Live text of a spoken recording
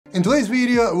In today's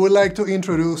video, I would like to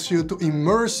introduce you to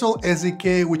Immersal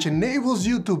SDK, which enables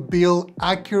you to build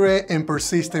accurate and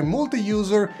persistent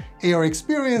multi-user AR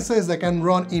experiences that can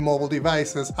run in mobile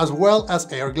devices, as well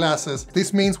as AR glasses.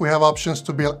 This means we have options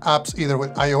to build apps either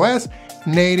with iOS,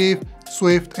 native,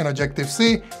 Swift and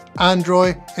Objective-C,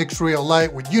 Android, X-Real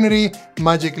Light with Unity,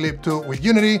 Magic Leap 2 with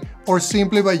Unity, or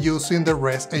simply by using the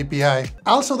REST API.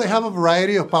 Also, they have a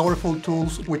variety of powerful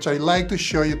tools which I'd like to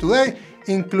show you today,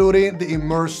 including the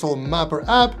Immersal Mapper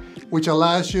app, which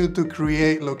allows you to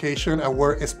create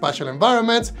location-aware spatial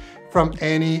environments from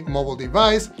any mobile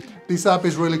device. This app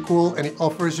is really cool and it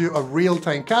offers you a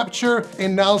real-time capture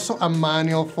and also a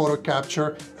manual photo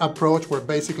capture approach where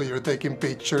basically you're taking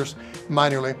pictures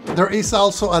manually. There is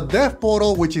also a dev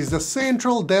portal, which is the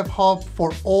central dev hub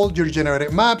for all your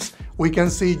generated maps. We can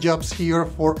see jobs here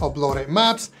for uploaded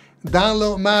maps,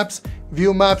 download maps,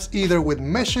 view maps either with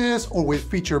meshes or with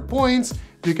feature points.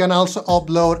 You can also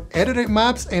upload edited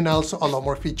maps and also a lot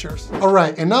more features. All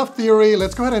right, enough theory.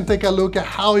 Let's go ahead and take a look at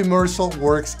how Immersal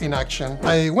works in action.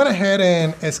 I went ahead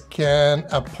and scanned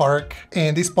a park,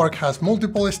 and this park has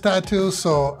multiple statues,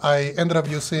 so I ended up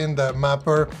using the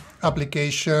Mapper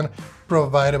application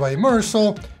provided by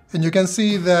Immersal. And you can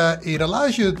see that it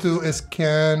allows you to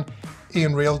scan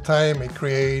in real time. It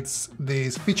creates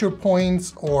these feature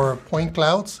points or point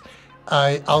clouds.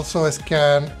 I also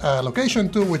scanned a location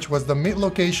too, which was the mid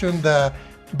location that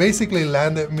basically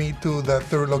landed me to the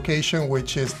third location,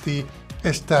 which is the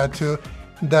statue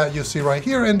that you see right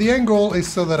here. And the end goal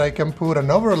is so that I can put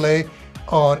an overlay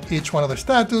on each one of the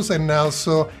statues and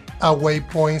also a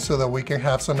waypoint so that we can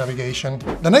have some navigation.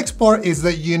 The next part is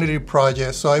the Unity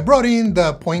project. So I brought in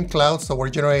the point clouds that were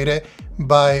generated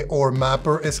by our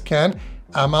Mapper scan.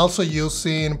 I'm also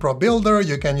using Pro Builder.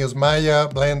 You can use Maya,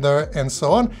 Blender, and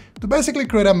so on to basically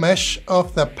create a mesh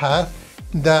of the path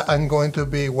that I'm going to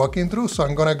be walking through. So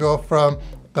I'm gonna go from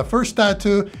the first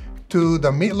statue to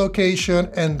the mid location,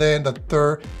 and then the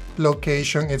third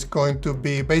location is going to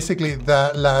be basically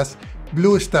that last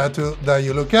blue statue that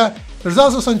you look at. There's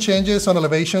also some changes on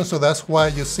elevation, so that's why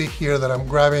you see here that I'm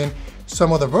grabbing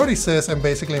some of the vertices and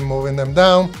basically moving them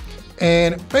down.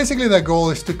 And basically the goal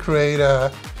is to create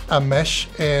a mesh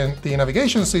in the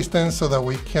navigation system so that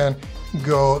we can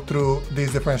go through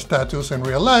these different statues in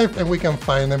real life and we can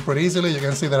find them pretty easily. You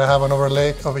can see that I have an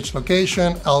overlay of each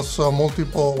location, also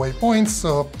multiple waypoints.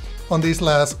 So on this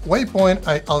last waypoint,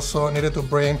 I also needed to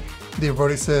bring the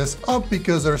vertices up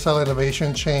because there's an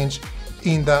elevation change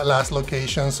in that last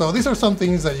location. So these are some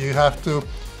things that you have to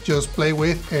just play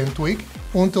with and tweak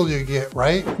until you get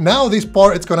right. Now this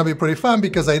part, it's gonna be pretty fun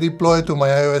because I deployed to my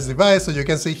iOS device. So you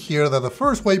can see here that the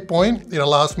first waypoint, it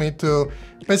allows me to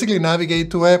basically navigate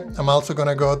to it. I'm also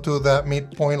gonna go to the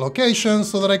midpoint location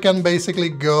so that I can basically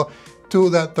go to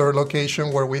that third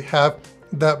location where we have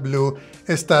that blue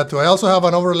statue. I also have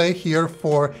an overlay here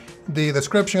for the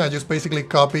description. I just basically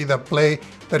copy the play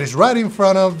that is right in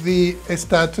front of the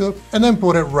statue and then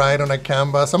put it right on a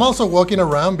canvas. I'm also walking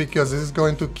around because this is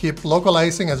going to keep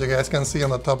localizing, as you guys can see on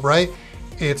the top right.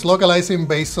 It's localizing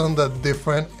based on the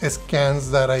different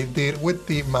scans that I did with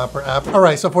the Mapper app. All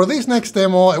right, so for this next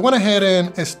demo, I went ahead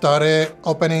and started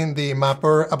opening the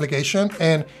Mapper application,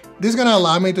 and this is gonna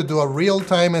allow me to do a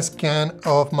real-time scan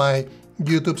of my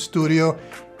YouTube studio.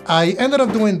 I ended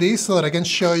up doing this so that I can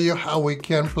show you how we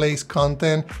can place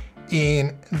content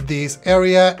in this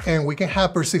area and we can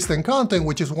have persistent content,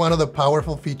 which is one of the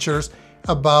powerful features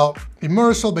about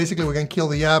Immersal. Basically, we can kill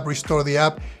the app, restore the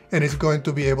app, and it's going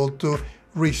to be able to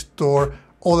restore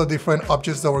all the different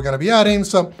objects that we're gonna be adding.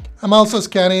 So I'm also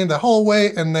scanning the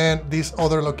hallway and then this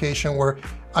other location where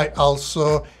I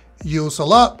also use a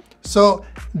lot. So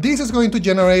this is going to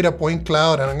generate a point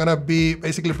cloud and I'm gonna be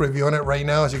basically previewing it right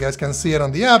now as you guys can see it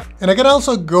on the app. And I can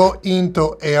also go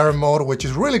into AR mode, which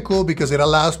is really cool because it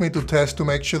allows me to test to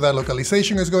make sure that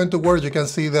localization is going to work. You can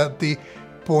see that the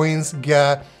points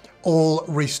get all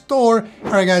restored.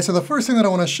 All right guys, so the first thing that I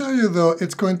wanna show you though,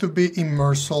 it's going to be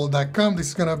immersal.com. This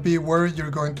is gonna be where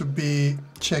you're going to be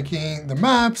checking the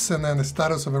maps and then the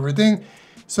status of everything.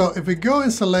 So if we go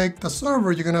and select the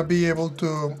server, you're gonna be able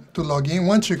to log in.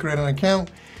 Once you create an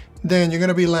account, then you're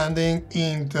gonna be landing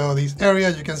into this area.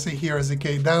 You can see here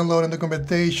SDK download and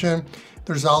documentation.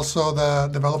 There's also the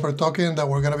developer token that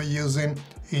we're gonna be using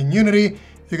in Unity.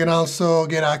 You can also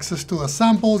get access to the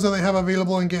samples that they have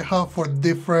available in GitHub for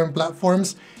different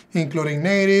platforms, including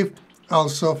native,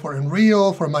 also for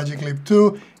Unreal, for Magic Leap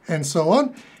 2, and so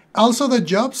on. Also, the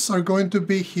jobs are going to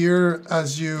be here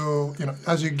as you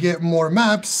get more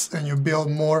maps and you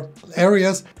build more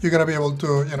areas. You're gonna be able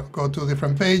to go to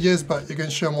different pages, but you can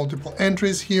show multiple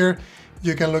entries here.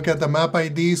 You can look at the map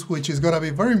IDs, which is going to be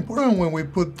very important when we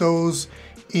put those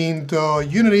into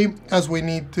Unity as we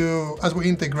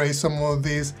integrate some of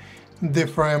these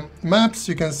different maps.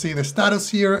 You can see the status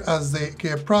here as they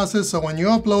get processed. So when you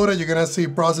upload it, you're going to see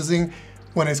processing.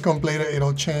 When it's completed,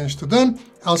 it'll change to done.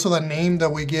 Also the name that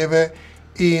we give it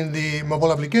in the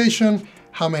mobile application,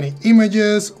 how many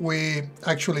images we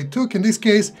actually took. In this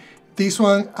case, this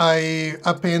one I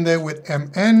appended with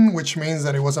MN, which means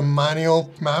that it was a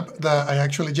manual map that I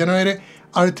actually generated.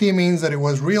 RT means that it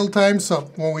was real time. So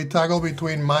when we toggle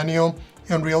between manual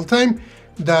and real time,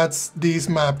 that's these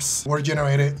maps were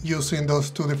generated using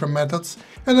those two different methods.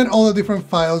 And then all the different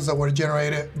files that were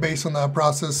generated based on that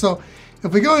process. So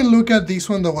if we go and look at this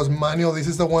one that was manual, this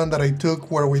is the one that I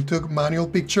took where we took manual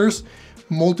pictures,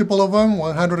 multiple of them,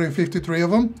 153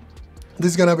 of them.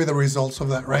 This is gonna be the results of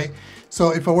that, right?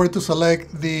 So if I were to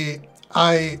select the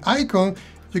eye icon,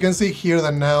 you can see here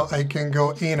that now I can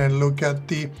go in and look at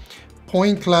the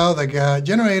point cloud that got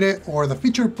generated or the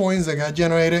feature points that got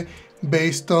generated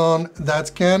based on that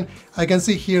scan. I can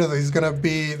see here that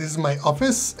this is my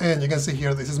office, and you can see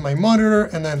here this is my monitor,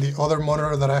 and then the other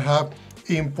monitor that I have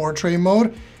in portrait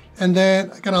mode. And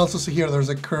then I can also see here there's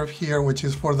a curve here, which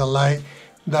is for the light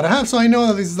that I have. So I know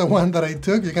that this is the one that I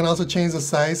took. You can also change the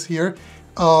size here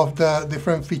of the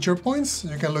different feature points.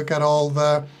 You can look at all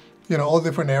the, all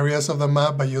different areas of the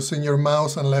map by using your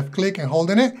mouse and left click and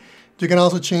holding it. You can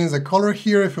also change the color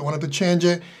here if you wanted to change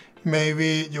it.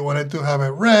 Maybe you wanted to have it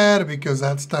red because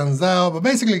that stands out, but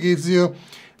basically gives you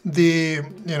the,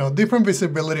 different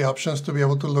visibility options to be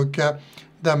able to look at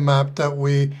the map that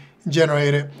we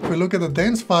generated. If we look at the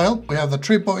dense file, we have the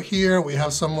tripod here. We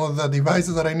have some of the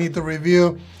devices that I need to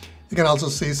review. You can also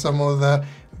see some of the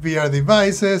VR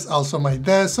devices, also my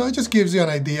desk. So it just gives you an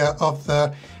idea of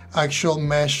the actual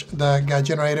mesh that got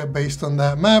generated based on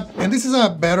that map. And this is a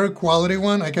better quality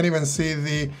one. I can even see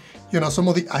the, some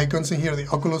of the icons in here, the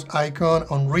Oculus icon,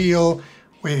 Unreal.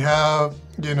 We have,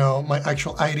 my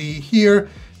actual ID here,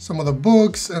 some of the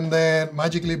books, and then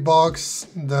Magically Box,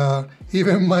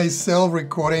 even myself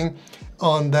recording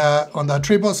on that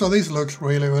tripod. So this looks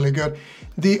really, really good.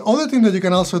 The other thing that you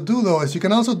can also do though is you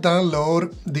can also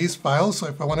download these files. So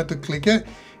if I wanted to click it,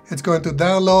 it's going to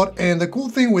download. And the cool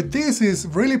thing with this is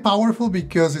really powerful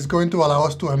because it's going to allow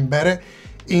us to embed it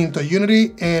into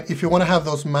Unity. And if you want to have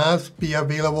those maps be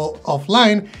available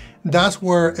offline, that's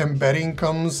where embedding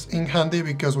comes in handy,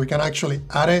 because we can actually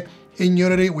add it in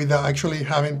Unity without actually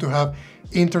having to have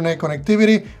internet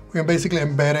connectivity. We can basically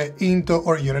embed it into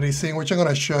our Unity scene, which I'm going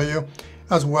to show you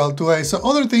as well today. So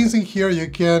other things in here, you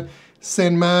can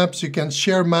send maps, you can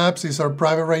share maps. These are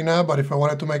private right now, but if I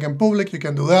wanted to make them public, you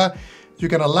can do that. You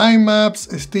can align maps,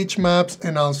 stitch maps,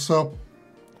 and also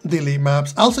delete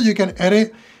maps. Also, you can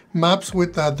edit maps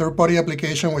with a third-party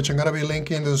application, which I'm going to be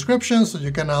linking in the description, so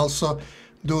you can also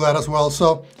do that as well.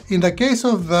 So in the case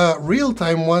of the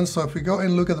real-time one, so if we go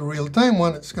and look at the real-time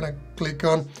one, it's going to click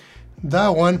on that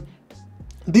one.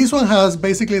 This one has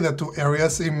basically the two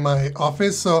areas in my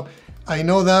office. So I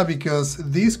know that because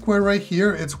this square right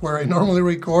here, it's where I normally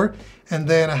record. And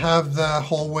then I have the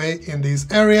hallway in this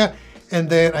area. And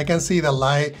then I can see the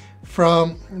light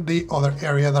from the other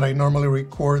area that I normally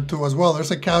record to as well.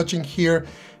 There's a couch in here.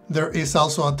 There is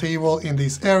also a table in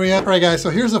this area. All right, guys, so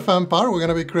here's the fun part. We're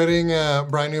gonna be creating a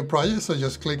brand new project. So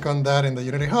just click on that in the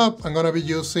Unity Hub. I'm gonna be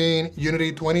using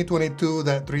Unity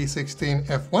 2022.316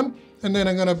 F1. And then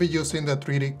I'm gonna be using the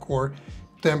 3D Core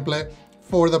template.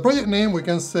 For the project name, we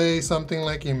can say something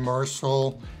like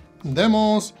Immersal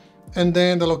Demos. And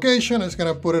then the location is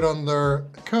gonna put it under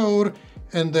code.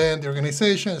 And then the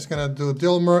organization is gonna do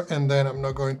Dilmer. And then I'm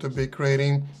not going to be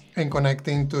creating and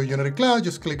connecting to Unity Cloud.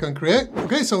 Just click on create.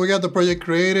 Okay, so we got the project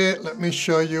created. Let me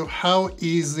show you how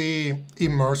easy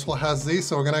Immersal has this.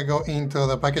 So we're gonna go into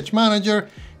the package manager.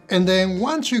 And then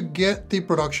once you get the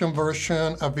production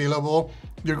version available,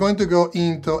 you're going to go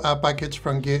into a package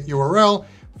from Git URL.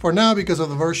 For now, because of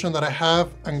the version that I have,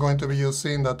 I'm going to be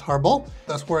using the tarball.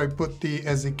 That's where I put the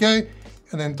SDK,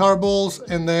 and then tarballs.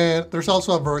 And then there's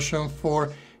also a version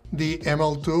for the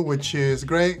ML2, which is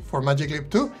great for Magic Leap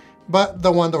 2. But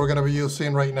the one that we're going to be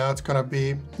using right now, it's going to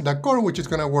be the core, which is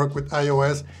going to work with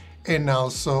iOS and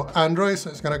also Android.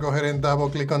 So it's going to go ahead and double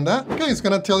click on that. Okay, it's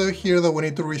going to tell you here that we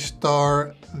need to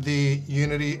restart the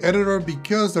Unity editor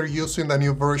because they're using the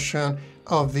new version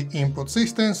of the input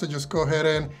system. So just go ahead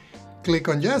and click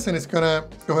on yes, and it's going to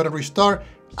go ahead and restart.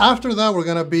 After that, we're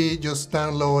going to be just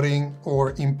downloading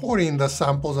or importing the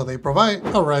samples that they provide.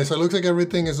 All right, so it looks like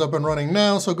everything is up and running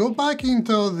now. So go back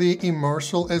into the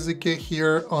Immersal SDK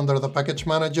here under the package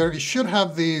manager. It should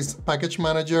have this package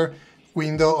manager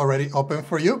window already open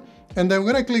for you. And then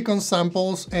we're gonna click on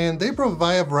samples, and they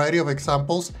provide a variety of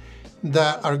examples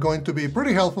that are going to be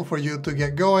pretty helpful for you to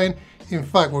get going. In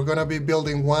fact, we're gonna be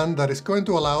building one that is going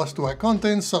to allow us to add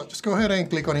content. So just go ahead and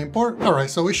click on import. All right,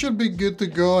 so we should be good to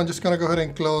go. I'm just gonna go ahead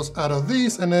and close out of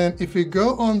this. And then if you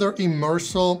go under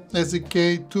Immersal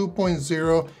SDK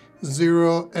 2.0,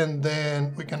 and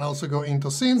then we can also go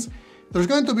into scenes, there's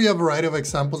going to be a variety of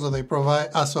examples that they provide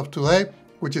as of today,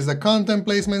 which is the content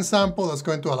placement sample that's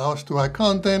going to allow us to add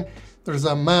content. There's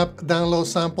a map download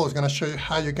sample. It's gonna show you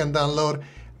how you can download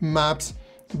maps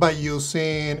by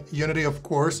using Unity, of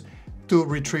course, to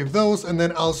retrieve those. And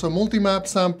then also multi-map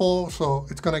sample. So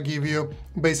it's gonna give you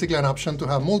basically an option to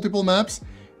have multiple maps,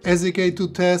 SDK to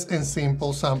test, and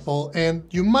simple sample. And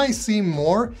you might see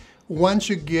more once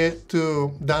you get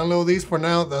to download these. For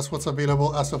now, that's what's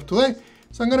available as of today.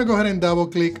 So I'm gonna go ahead and double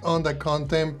click on the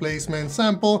content placement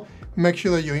sample. Make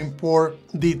sure that you import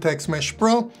the Text Mesh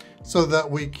Pro so that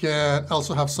we can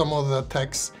also have some of the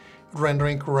text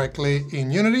rendering correctly in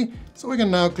Unity. So we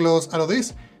can now close out of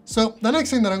this. So the next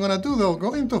thing that I'm gonna do though,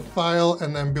 go into File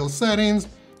and then Build Settings.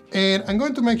 And I'm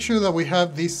going to make sure that we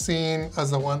have this scene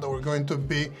as the one that we're going to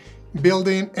be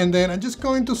building. And then I'm just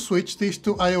going to switch this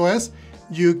to iOS.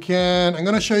 I'm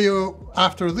gonna show you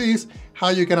after this how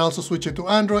you can also switch it to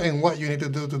Android and what you need to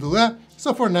do that.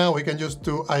 So for now, we can just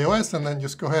do iOS and then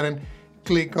just go ahead and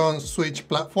click on Switch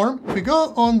Platform. If we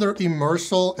go under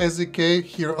Immersal SDK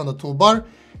here on the toolbar,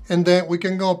 and then we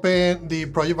can go open the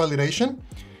project validation.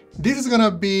 This is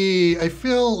gonna be, I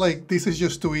feel like this is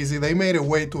just too easy. They made it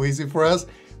way too easy for us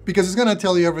because it's gonna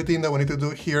tell you everything that we need to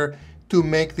do here to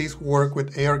make this work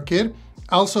with ARKit.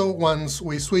 Also, once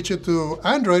we switch it to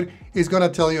Android, it's gonna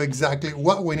tell you exactly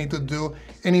what we need to do.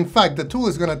 And in fact, the tool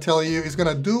is gonna tell you, it's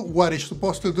gonna do what it's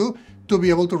supposed to do to be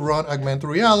able to run augmented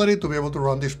reality, to be able to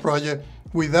run this project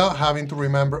without having to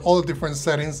remember all the different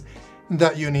settings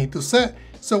that you need to set.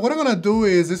 So what I'm gonna do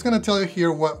is, it's gonna tell you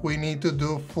here what we need to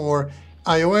do for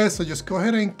iOS. So just go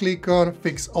ahead and click on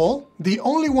Fix All. The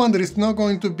only one that is not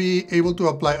going to be able to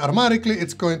apply automatically,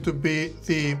 it's going to be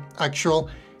the actual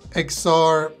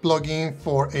XR plugin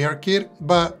for ARKit,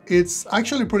 but it's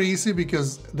actually pretty easy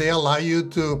because they allow you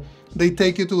to, they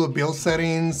take you to the build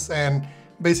settings and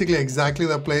basically exactly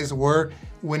the place where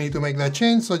we need to make that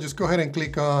change. So just go ahead and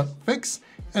click on Fix.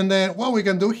 And then what we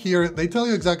can do here, they tell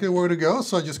you exactly where to go.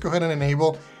 So just go ahead and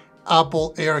enable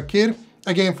Apple ARKit.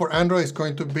 Again, for Android, it's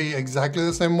going to be exactly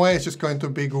the same way. It's just going to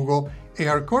be Google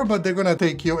AR Core, but they're gonna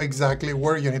take you exactly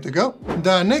where you need to go.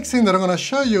 The next thing that I'm gonna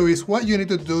show you is what you need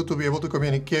to do to be able to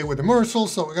communicate with Immersal.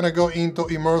 So we're gonna go into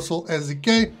Immersal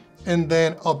SDK and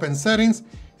then open settings.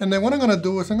 And then what I'm gonna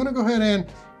do is I'm gonna go ahead and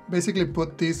basically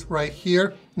put this right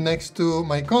here next to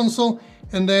my console.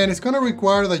 And then it's gonna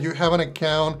require that you have an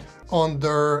account on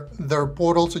their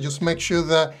portal. So just make sure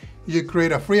that you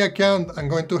create a free account. I'm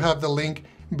going to have the link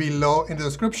below in the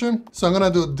description. So I'm gonna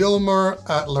do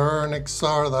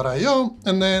dilmer@learnxr.io,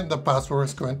 and then the password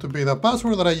is going to be the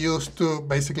password that I used to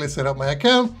basically set up my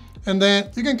account. And then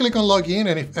you can click on login,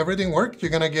 and if everything works,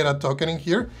 you're gonna get a token in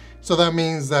here. So that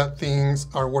means that things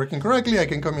are working correctly. I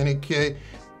can communicate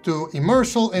to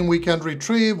Immersal and we can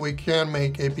retrieve, we can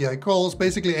make API calls,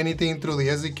 basically anything through the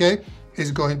SDK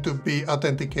is going to be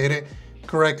authenticated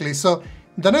correctly. So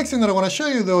the next thing that I want to show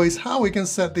you though is how we can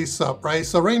set this up, right?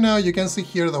 So right now you can see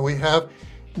here that we have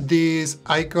this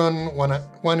icon,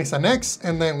 one is an X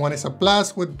and then one is a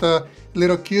plus with the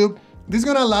little cube. This is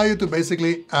going to allow you to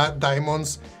basically add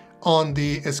diamonds on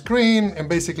the screen and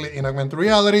basically in augmented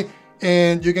reality.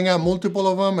 And you can add multiple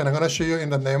of them, and I'm going to show you in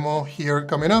the demo here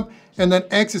coming up. And then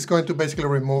X is going to basically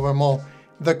remove them all.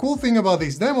 The cool thing about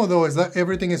this demo though is that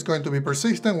everything is going to be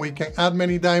persistent. We can add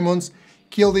many diamonds,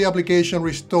 kill the application,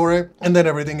 restore it, and then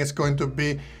everything is going to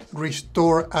be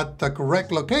restored at the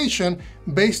correct location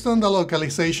based on the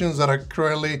localizations that are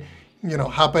currently,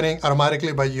 happening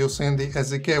automatically by using the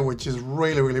SDK, which is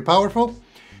really, really powerful.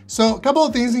 So a couple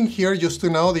of things in here just to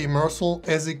know. The Immersal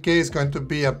SDK is going to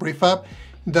be a prefab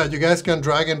that you guys can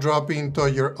drag and drop into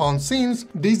your own scenes.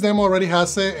 This demo already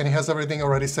has it and it has everything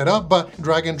already set up, but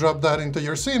drag and drop that into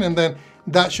your scene and then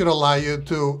that should allow you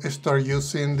to start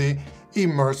using the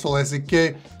Immersal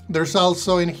SDK. There's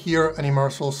also in here an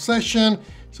Immersal session.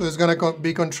 So it's gonna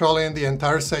be controlling the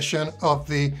entire session of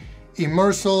the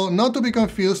Immersal, not to be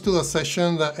confused to the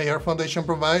session that AR Foundation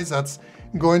provides. That's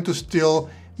going to still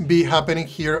be happening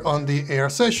here on the AR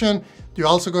session. You're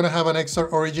also going to have an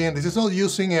XR origin. This is all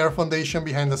using AR Foundation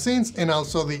behind the scenes and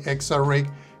also the XR rig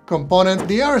component.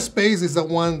 The AR space is the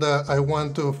one that I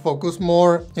want to focus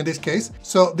more in this case.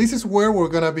 So this is where we're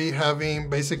going to be having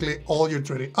basically all your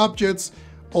 3D objects,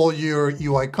 all your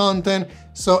UI content.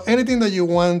 So anything that you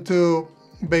want to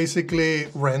basically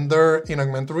render in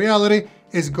augmented reality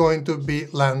is going to be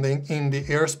landing in the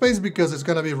airspace because it's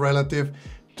going to be relative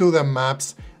to the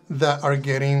maps that are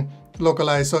getting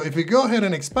localized. So if we go ahead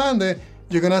and expand it,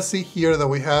 you're going to see here that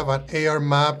we have an AR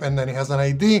map, and then it has an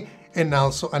ID and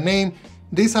also a name.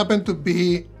 This happened to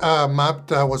be a map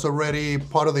that was already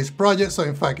part of this project. So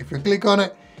in fact, if you click on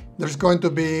it, there's going to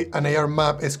be an AR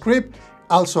map script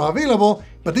also available,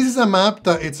 but this is a map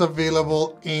that it's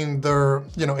available in their,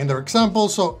 in their example.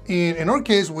 So in our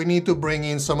case, we need to bring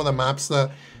in some of the maps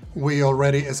that we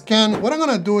already scanned. What I'm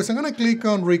gonna do is I'm gonna click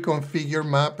on reconfigure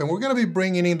map, and we're gonna be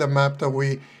bringing in the map that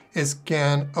we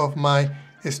scanned of my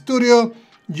studio.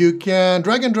 You can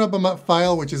drag and drop a map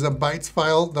file, which is a bytes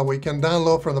file that we can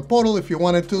download from the portal if you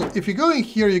wanted to. If you go in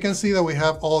here, you can see that we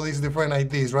have all these different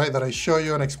IDs, right, that I show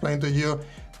you and explained to you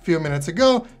few minutes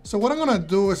ago. So what I'm gonna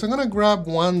do is I'm gonna grab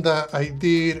one that I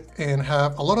did and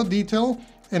have a lot of detail,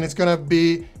 and it's gonna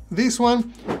be this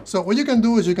one. So what you can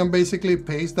do is you can basically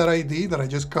paste that ID that I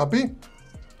just copied,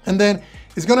 and then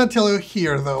it's gonna tell you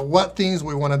here though what things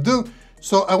we wanna do.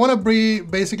 So I wanna be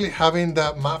basically having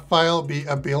that map file be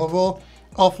available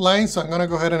offline. So I'm gonna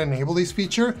go ahead and enable this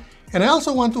feature. And I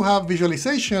also want to have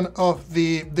visualization of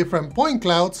the different point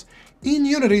clouds in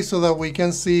Unity so that we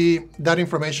can see that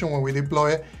information when we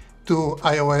deploy it to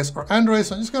iOS or Android.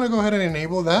 So I'm just gonna go ahead and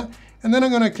enable that. And then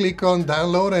I'm gonna click on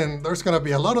download, and there's gonna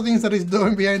be a lot of things that it's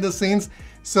doing behind the scenes.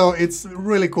 So it's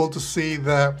really cool to see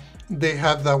that they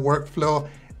have that workflow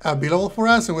available for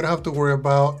us, and we don't have to worry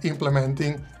about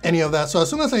implementing any of that. So as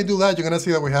soon as I do that, you're gonna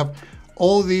see that we have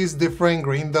all these different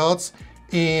green dots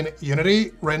in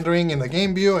Unity rendering in the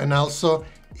game view and also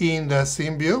in the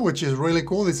scene view, which is really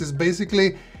cool. This is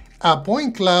basically a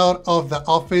point cloud of the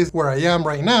office where I am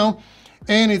right now,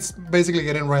 and it's basically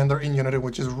getting rendered in Unity,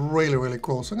 which is really, really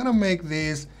cool. So I'm gonna make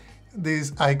these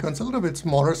icons a little bit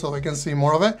smaller so we can see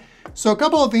more of it. So a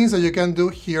couple of things that you can do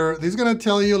here. This is gonna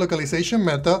tell you localization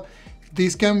meta.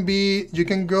 This can be, you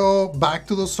can go back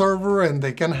to the server and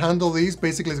they can handle these.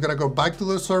 Basically, it's gonna go back to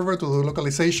the server to do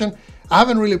localization. I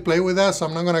haven't really played with that, so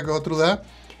I'm not gonna go through that.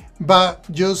 But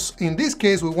just in this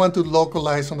case, we want to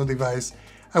localize on the device.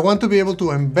 I want to be able to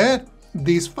embed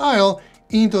this file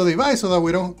into the device so that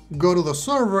we don't go to the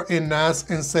server and ask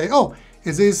and say, oh,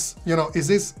 is this, is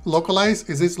this localized?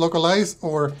 Is this localized?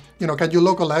 Or, can you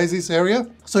localize this area?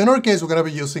 So in our case, we're gonna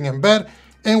be using embed,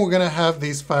 and we're gonna have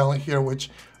this file in here, which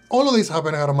all of these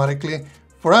happen automatically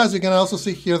for us. You can also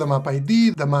see here the map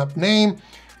ID, the map name,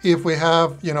 if we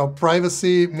have,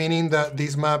 privacy, meaning that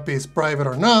this map is private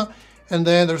or not. And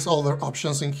then there's other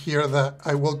options in here that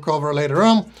I will cover later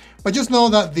on. But just know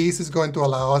that this is going to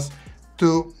allow us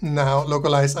to now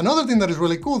localize. Another thing that is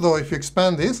really cool though, if you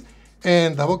expand this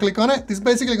and double click on it, this is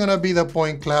basically gonna be the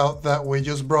point cloud that we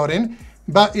just brought in.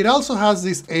 But it also has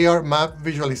this AR map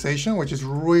visualization, which is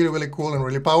really, really cool and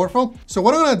really powerful. So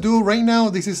what I'm gonna do right now,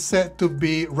 this is set to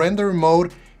be render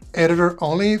mode editor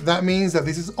only. That means that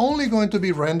this is only going to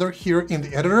be rendered here in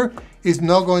the editor. It's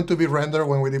not going to be rendered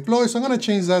when we deploy. So I'm gonna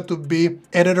change that to be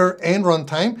editor and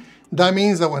runtime. That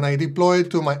means that when I deploy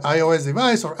it to my iOS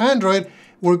device or Android,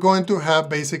 we're going to have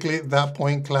basically that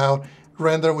point cloud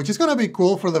render, which is gonna be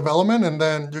cool for development. And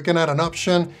then you can add an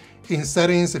option in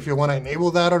settings if you wanna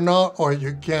enable that or not, or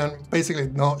you can basically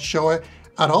not show it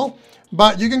at all.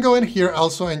 But you can go in here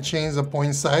also and change the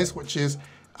point size, which is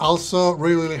also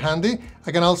really, really handy.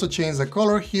 I can also change the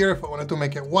color here. If I wanted to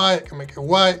make it white, I can make it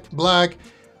white, black.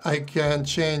 I can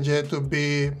change it to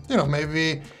be,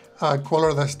 maybe a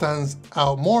color that stands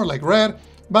out more, like red.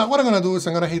 But what I'm gonna do is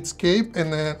I'm gonna hit escape,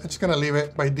 and then I'm just gonna leave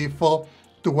it by default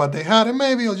to what they had, and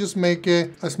maybe I'll just make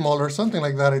it a smaller, something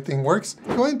like that I think works.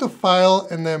 Go into File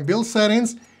and then Build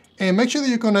Settings, and make sure that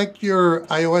you connect your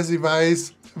iOS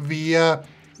device via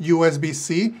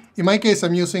USB-C. In my case,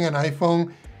 I'm using an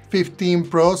iPhone 15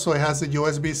 Pro, so it has a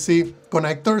USB-C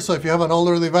connector. So if you have an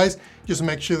older device, just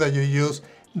make sure that you use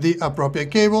the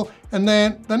appropriate cable. And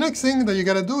then the next thing that you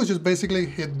gotta do is just basically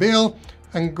hit Build.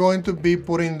 I'm going to be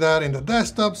putting that in the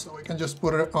desktop, so we can just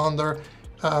put it under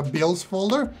Builds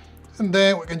folder. And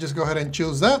then we can just go ahead and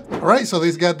choose that. All right, so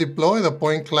this got deployed, the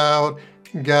point cloud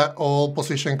got all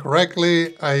positioned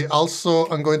correctly. I also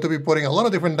am going to be putting a lot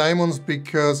of different diamonds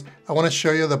because I wanna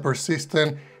show you the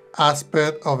persistent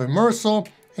aspect of Immersal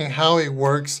and how it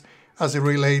works as it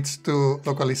relates to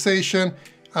localization.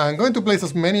 I'm going to place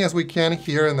as many as we can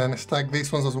here and then stack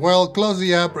these ones as well. Close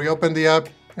the app, reopen the app,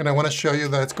 and I wanna show you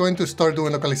that it's going to start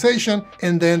doing localization,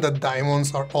 and then the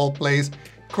diamonds are all placed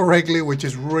correctly, which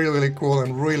is really cool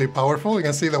and really powerful. You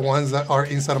can see the ones that are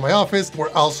inside of my office were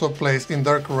also placed in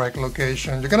their correct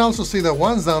location. You can also see the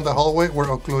ones down the hallway where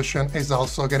occlusion is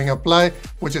also getting applied,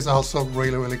 which is also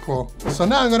really cool. So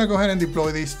now I'm gonna go ahead and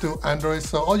deploy these to Android.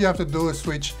 So all you have to do is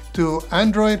switch to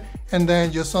Android, and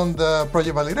then just on the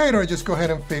project validator, just go ahead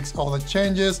and fix all the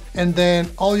changes. And then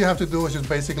all you have to do is just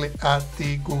basically add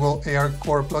the Google AR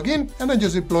Core plugin, and then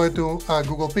just deploy it to a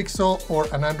Google Pixel or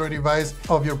an Android device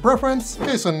of your preference.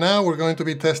 Okay, so now we're going to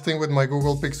be testing with my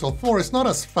Google Pixel 4. It's not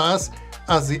as fast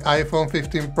as the iPhone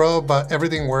 15 Pro, but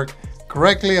everything worked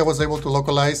correctly. I was able to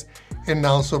localize and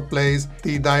also place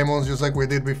the diamonds just like we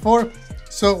did before.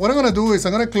 So what I'm gonna do is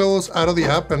I'm gonna close out of the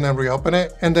app and then reopen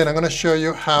it. And then I'm gonna show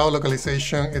you how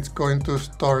localization is going to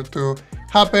start to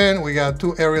happen. We got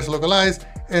 2 areas localized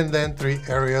and then 3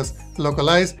 areas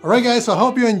localized. All right, guys, so I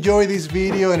hope you enjoyed this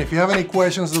video. And if you have any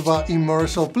questions about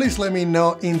Immersal, please let me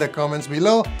know in the comments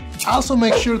below. Also,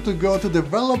 make sure to go to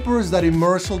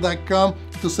developers.immersal.com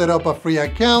to set up a free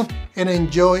account and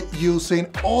enjoy using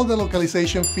all the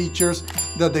localization features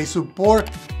that they support.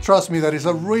 Trust me, that is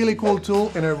a really cool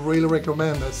tool and I really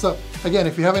recommend it. So again,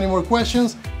 if you have any more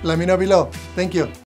questions, let me know below. Thank you.